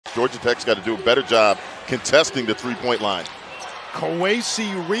Georgia Tech's got to do a better job contesting the three-point line.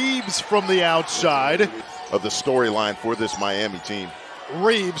 Kawasi Reeves from the outside. Of the storyline for this Miami team.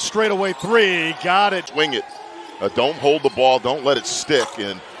 Reeves, straightaway three, got it. Swing it. Don't hold the ball, don't let it stick.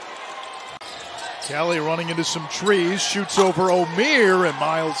 And Kelly running into some trees, shoots over O'Meara, and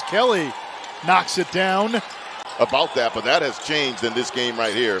Miles Kelly knocks it down. About that, but that has changed in this game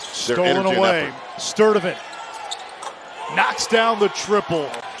right here. Stolen away. Sturdivant knocks down the triple.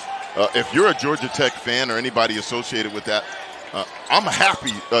 If you're a Georgia Tech fan or anybody associated with that, I'm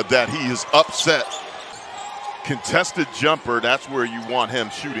happy that he is upset. Contested jumper, that's where you want him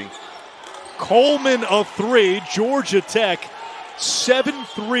shooting. Coleman a three. Georgia Tech 7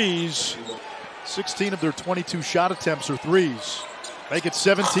 threes. 16 of their 22 shot attempts are threes. Make it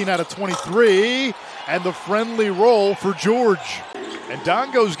 17 out of 23. And the friendly roll for George. And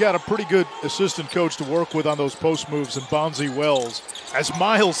Dongo's got a pretty good assistant coach to work with on those post moves in Bonzi Wells. As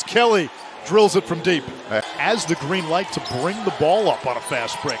Miles Kelly drills it from deep. Has the green light to bring the ball up on a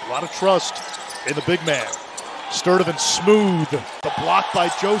fast break. A lot of trust in the big man. Sturdivant smooth. The block by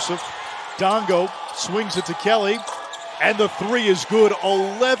Joseph. Dongo swings it to Kelly. And the three is good.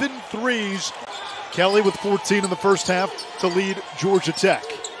 11 threes. Kelly with 14 in the first half to lead Georgia Tech.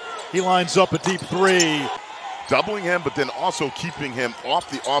 He lines up a deep three. Doubling him, but then also keeping him off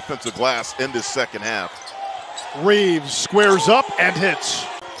the offensive glass in this second half. Reeves squares up and hits.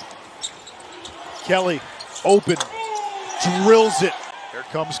 Kelly open. Drills it. Here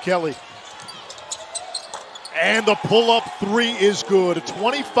comes Kelly. And the pull-up three is good.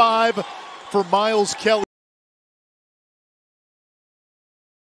 25 for Miles Kelly.